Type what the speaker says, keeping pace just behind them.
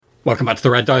Welcome back to the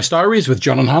Red Dice Diaries with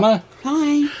John and Hannah.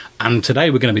 Hi. And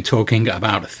today we're going to be talking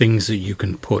about things that you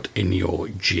can put in your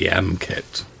GM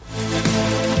kit.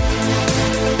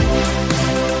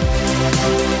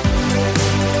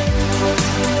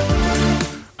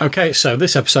 Okay, so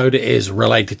this episode is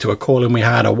related to a call-in we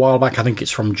had a while back. I think it's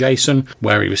from Jason,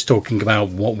 where he was talking about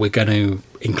what we're going to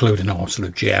include in our sort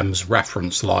of GM's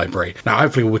reference library. Now,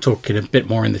 hopefully we're talking a bit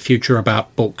more in the future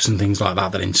about books and things like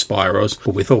that inspire us,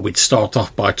 but we thought we'd start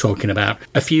off by talking about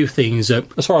a few things that,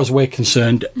 as far as we're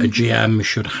concerned, a GM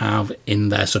should have in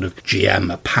their sort of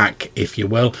GM pack, if you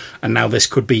will. And now this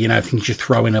could be, things you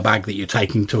throw in a bag that you're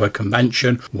taking to a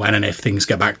convention when and if things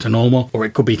get back to normal, or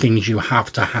it could be things you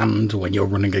have to hand when you're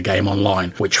running a game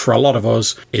online, which for a lot of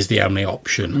us is the only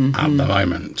option at the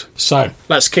moment. So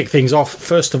let's kick things off.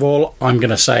 First of all, I'm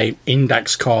going to say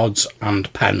index cards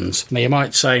and pens. Now you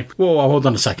might say, whoa, hold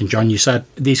on a second, John, you said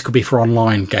these could be for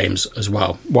online games as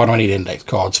well. Why do I need index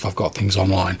cards if I've got things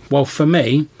online? Well, for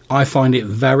me, I find it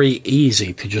very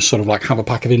easy to just sort of like have a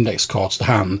pack of index cards to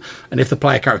hand, and if the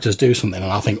player characters do something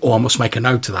and I think, I must make a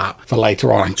note of that for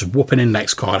later on, just whoop an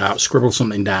index card out, scribble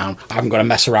something down. I haven't got to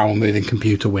mess around with moving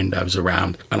computer windows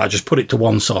around, and I just put it to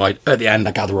one side. At the end,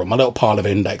 I gather up my little pile of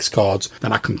index cards,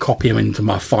 then I can copy them into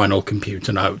my final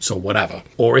computer notes or whatever.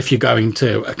 Or if you're going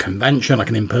to a convention, like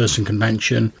an in-person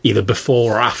convention, either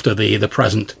before or after the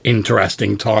present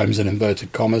interesting times in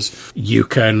inverted commas, you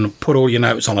can put all your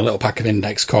notes on a little pack of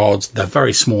index cards. They're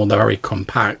very small, they're very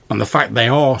compact, and the fact they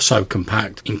are so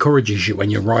compact encourages you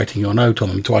when you're writing your note on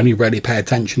them to only really pay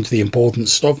attention to the important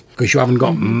stuff, because you haven't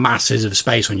got masses of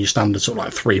space on your standard sort of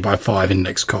like 3x5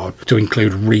 index card to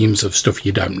include reams of stuff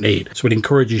you don't need. So it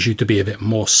encourages you to be a bit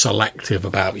more selective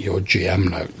about your GM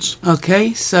notes.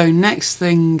 Okay, so next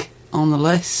thing on the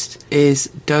list is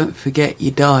don't forget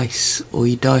your dice or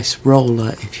your dice roller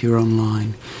if you're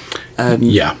online.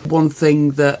 One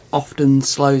thing that often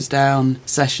slows down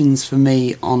sessions for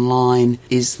me online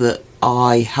is that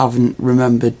I haven't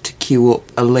remembered to queue up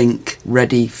a link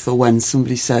ready for when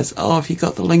somebody says, have you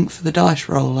got the link for the dice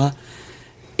roller?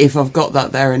 If I've got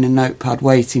that there in a notepad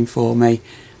waiting for me,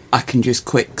 I can just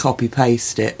quick copy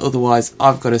paste it. Otherwise,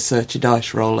 I've got to search a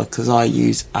dice roller because I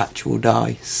use actual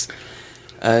dice.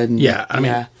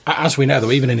 As we know,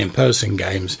 though, even in in-person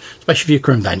games, especially if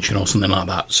you're a convention or something like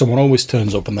that, someone always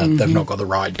turns up and they've not got the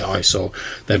right dice or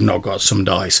they've not got some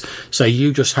dice. So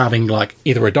you just having like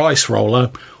either a dice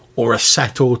roller or a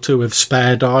set or two of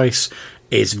spare dice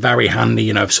is very handy,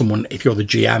 if you're the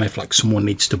GM, if like someone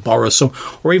needs to borrow some,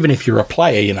 or even if you're a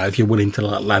player, if you're willing to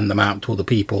lend them out to other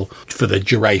people for the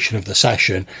duration of the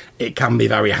session, it can be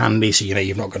very handy. So,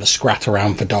 you've not got to scrat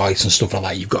around for dice and stuff like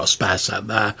that. You've got a spare set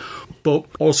there. But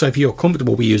also, if you're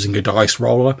comfortable with using a dice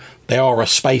roller, they are a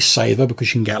space saver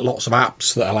because you can get lots of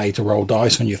apps that allow you to roll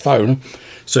dice on your phone.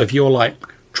 So if you're like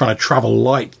trying to travel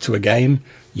light to a game,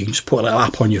 you can just put a little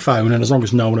app on your phone, and as long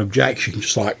as no one objects, you can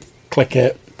just like click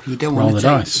it. You don't want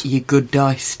to take your good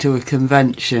dice to a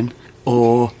convention,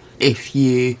 or if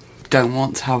you don't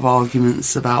want to have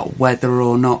arguments about whether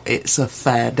or not it's a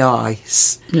fair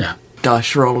dice,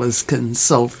 dice rollers can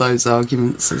solve those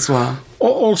arguments as well.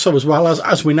 Also, as well,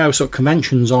 as we know, sort of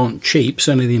conventions aren't cheap,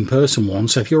 certainly the in-person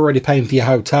ones. So if you're already paying for your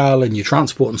hotel and your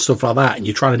transport and stuff like that, and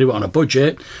you're trying to do it on a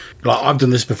budget, like I've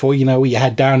done this before, where you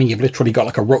head down and you've literally got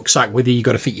like a rucksack with you, you've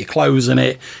got to fit your clothes in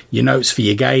it, your notes for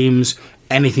your games,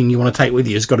 anything you want to take with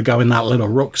you has got to go in that little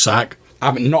rucksack.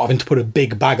 Not having to put a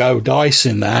big bag of dice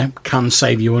in there can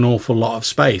save you an awful lot of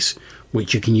space,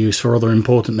 which you can use for other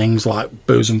important things like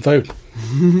booze and food.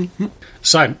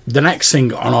 So, the next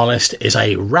thing on our list is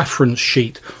a reference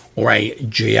sheet or a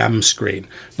GM screen.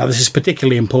 Now, this is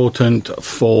particularly important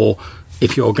for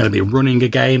if you're going to be running a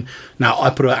game. Now, I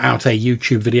put out a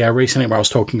YouTube video recently where I was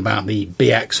talking about the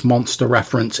BX Monster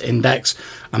Reference Index,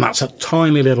 and that's a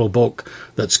tiny little book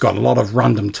that's got a lot of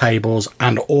random tables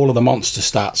and all of the monster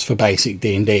stats for basic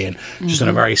D&D, and just in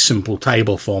a very simple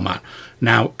table format.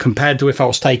 Now, compared to if I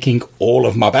was taking all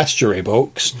of my bestiary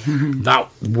books, that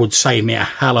would save me a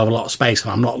hell of a lot of space,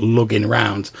 and I'm not lugging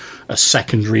around a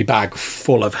secondary bag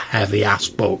full of heavy-ass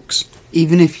books.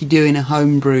 Even if you're doing a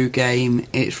homebrew game,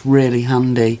 it's really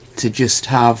handy to just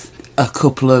have a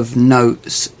couple of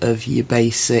notes of your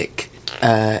basic,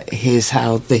 here's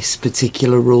how this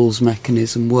particular rules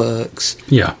mechanism works.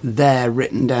 Yeah. They're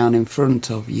written down in front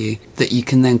of you that you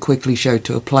can then quickly show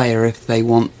to a player if they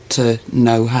want to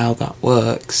know how that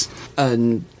works.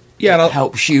 And it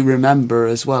helps you remember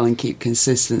as well and keep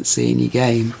consistency in your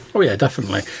game. Oh yeah,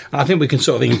 definitely. And I think we can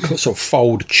sort of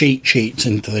fold cheat sheets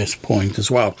into this point as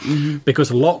well,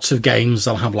 because lots of games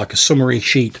they'll have like a summary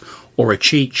sheet or a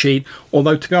cheat sheet.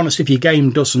 Although, to be honest, if your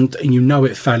game doesn't, and you know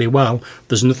it fairly well,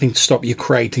 there's nothing to stop you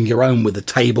creating your own with the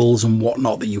tables and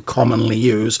whatnot that you commonly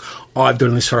use. I've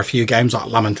done this for a few games like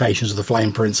Lamentations of the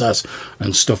Flame Princess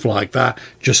and stuff like that,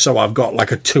 just so I've got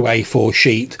like a 2A4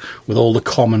 sheet with all the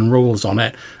common rules on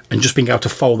it, and just being able to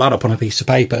fold that up on a piece of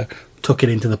paper, tuck it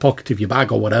into the pocket of your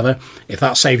bag or whatever. If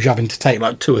that saves you having to take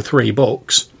like 2 or 3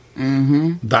 books,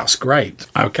 that's great.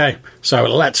 Okay, so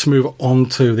let's move on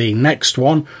to the next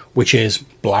one, which is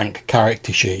blank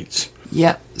character sheets.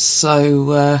 Yep,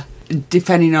 so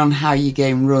depending on how your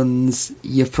game runs,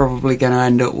 you're probably going to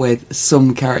end up with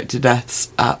some character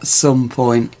deaths at some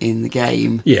point in the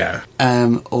game. Yeah.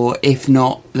 Or if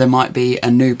not, there might be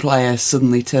a new player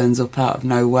suddenly turns up out of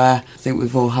nowhere. I think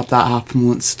we've all had that happen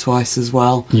once or twice as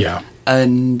well. Yeah.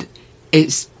 And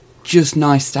it's just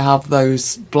nice to have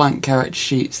those blank character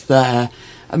sheets there.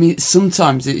 I mean,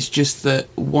 sometimes it's just that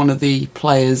one of the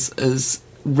players has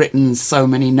written so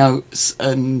many notes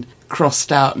and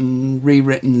crossed out and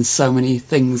rewritten so many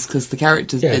things because the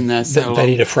character's been there so long. They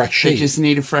need a fresh sheet. They just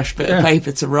need a fresh bit of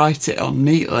paper to write it on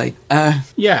neatly.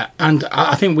 Yeah, and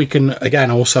I think we can,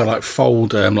 again, also like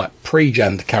fold like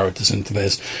pre-gen characters into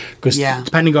this, because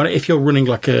depending on if you're running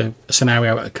like a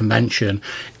scenario at a convention,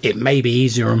 it may be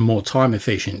easier and more time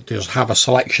efficient to just have a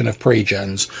selection of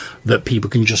pre-gens that people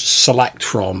can just select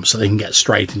from so they can get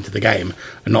straight into the game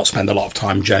and not spend a lot of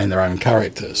time genning their own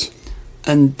characters.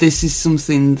 And this is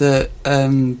something that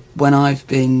when I've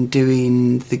been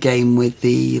doing the game with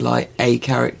the like A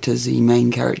characters, the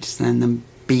main characters, and then the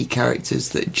B characters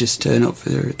that just turn up for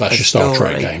that's your Star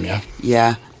Trek game, yeah?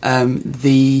 Yeah.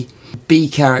 The B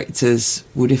characters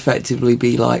would effectively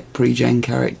be like pre-gen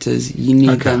characters. You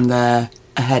need them there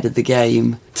ahead of the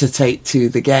game to take to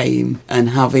the game, and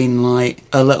having like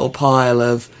a little pile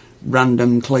of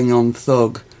random Klingon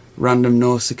thug, random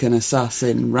Nausicaan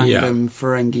assassin, random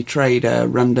Ferengi trader,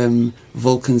 random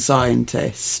Vulcan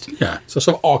scientist. Yeah, so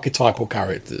sort of archetypal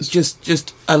characters.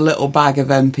 Just a little bag of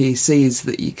NPCs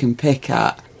that you can pick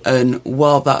at. And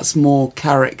while that's more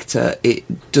character,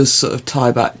 it does sort of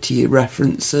tie back to your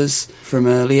references from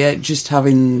earlier. Just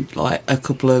having like a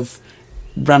couple of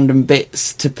random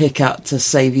bits to pick at to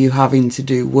save you having to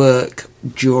do work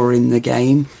during the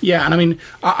game. Yeah, and I mean,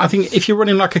 I think if you're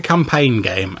running like a campaign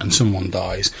game and someone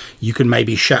dies, you can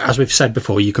maybe, as we've said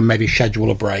before, you can maybe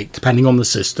schedule a break depending on the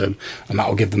system, and that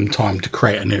will give them time to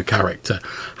create a new character.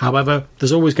 However,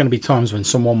 there's always going to be times when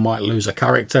someone might lose a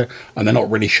character and they're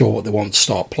not really sure what they want to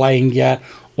start playing yet,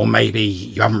 or maybe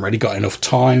you haven't really got enough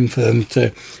time for them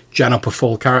to gen up a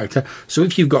full character. So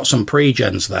if you've got some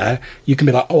pre-gens there, you can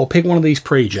be like, oh, pick one of these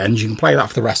pre-gens, you can play that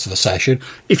for the rest of the session.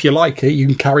 If you like it, you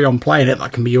can carry on playing it,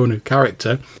 that can be your new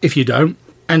character. If you don't,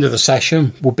 end of the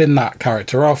session, we'll bin that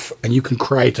character off and you can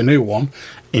create a new one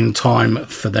in time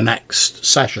for the next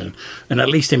session. And at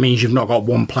least it means you've not got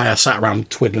one player sat around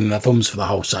twiddling their thumbs for the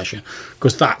whole session,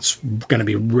 because that's going to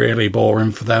be really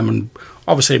boring for them. And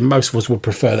obviously most of us would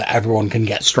prefer that everyone can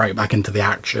get straight back into the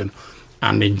action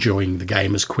and enjoying the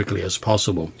game as quickly as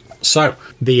possible. So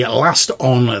the last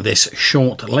on this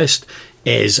short list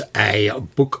is a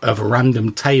book of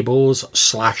random tables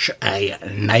 / a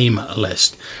name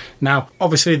list. Now,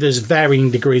 obviously, there's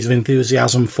varying degrees of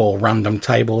enthusiasm for random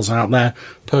tables out there.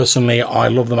 Personally, I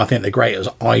love them. I think they're great as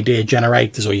idea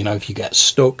generators, or, if you get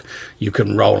stuck, you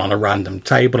can roll on a random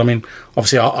table. I mean,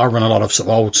 obviously, I run a lot of sort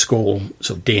of old school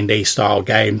sort of D&D style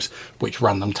games, which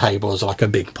random tables are like a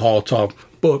big part of.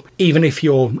 But even if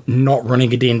you're not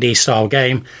running a D&D style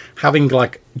game, having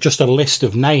like just a list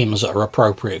of names that are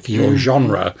appropriate for your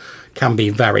genre can be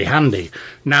very handy.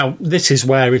 Now, this is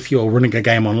where if you're running a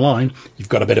game online, you've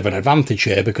got a bit of an advantage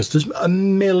here, because there's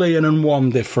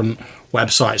 1,000,001 different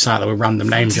websites out there with random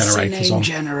name generators on.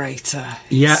 Generator.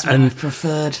 Yeah, and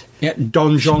preferred. Yeah,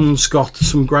 Donjon's got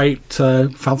some great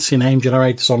fancy name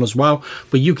generators on as well.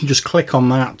 But you can just click on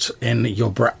that in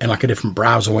like a different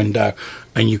browser window,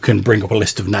 and you can bring up a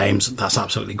list of names. That's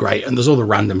absolutely great. And there's other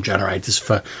random generators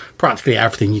for practically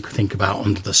everything you can think about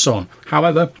under the sun.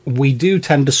 However, we do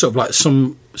tend to sort of like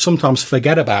sometimes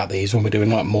forget about these when we're doing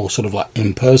like more sort of like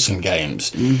in-person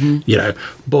games,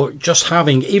 but just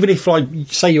having, even if like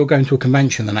say you're going to a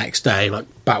convention the next day, like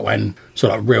back when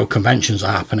sort of like real conventions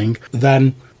are happening,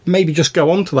 then maybe just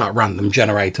go onto that random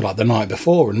generator like the night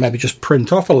before and maybe just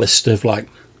print off a list of like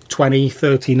 20,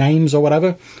 30 names or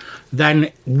whatever.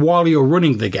 Then while you're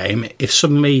running the game, if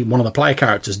suddenly one of the player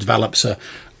characters develops an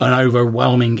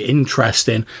overwhelming interest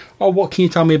in, what can you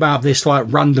tell me about this like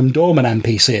random doorman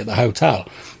NPC at the hotel?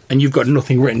 And you've got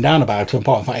nothing written down about it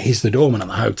apart from the fact he's the doorman at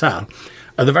the hotel.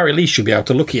 At the very least, you'll be able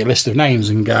to look at your list of names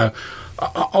and go,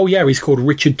 oh yeah, he's called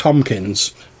Richard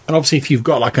Tompkins. And obviously, if you've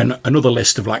got like another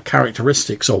list of like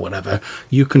characteristics or whatever,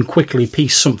 you can quickly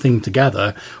piece something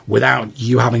together without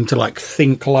you having to like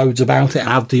think loads about it and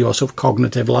add to your sort of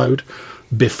cognitive load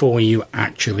before you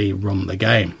actually run the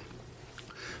game.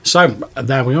 So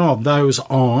there we are. Those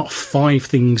are 5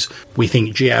 things we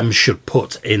think GMs should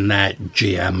put in their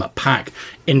GM pack.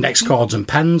 Index cards and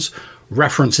pens,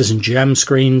 references and GM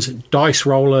screens, dice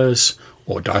rollers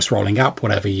or dice rolling app,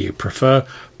 whatever you prefer,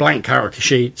 blank character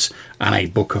sheets, and a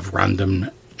book of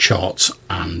random charts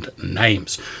and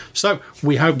names. So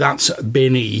we hope that's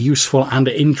been useful and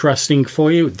interesting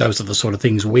for you. Those are the sort of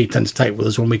things we tend to take with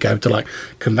us when we go to like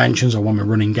conventions or when we're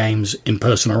running games in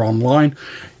person or online.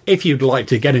 If you'd like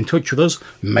to get in touch with us,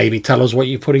 maybe tell us what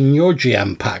you put in your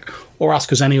GM pack, or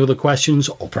ask us any other questions,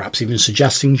 or perhaps even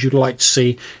suggest things you'd like to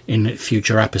see in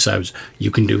future episodes, you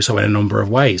can do so in a number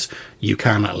of ways. You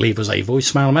can leave us a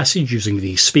voicemail message using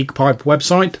the SpeakPipe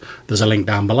website. There's a link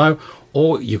down below.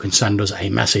 Or you can send us a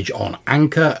message on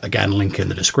Anchor, again, link in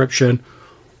the description.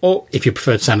 Or if you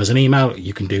prefer to send us an email,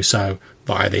 you can do so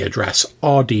via the address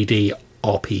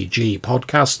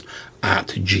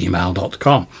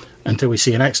rddrpgpodcast@gmail.com. Until we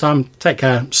see you next time, take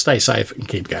care, stay safe, and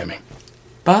keep gaming.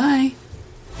 Bye.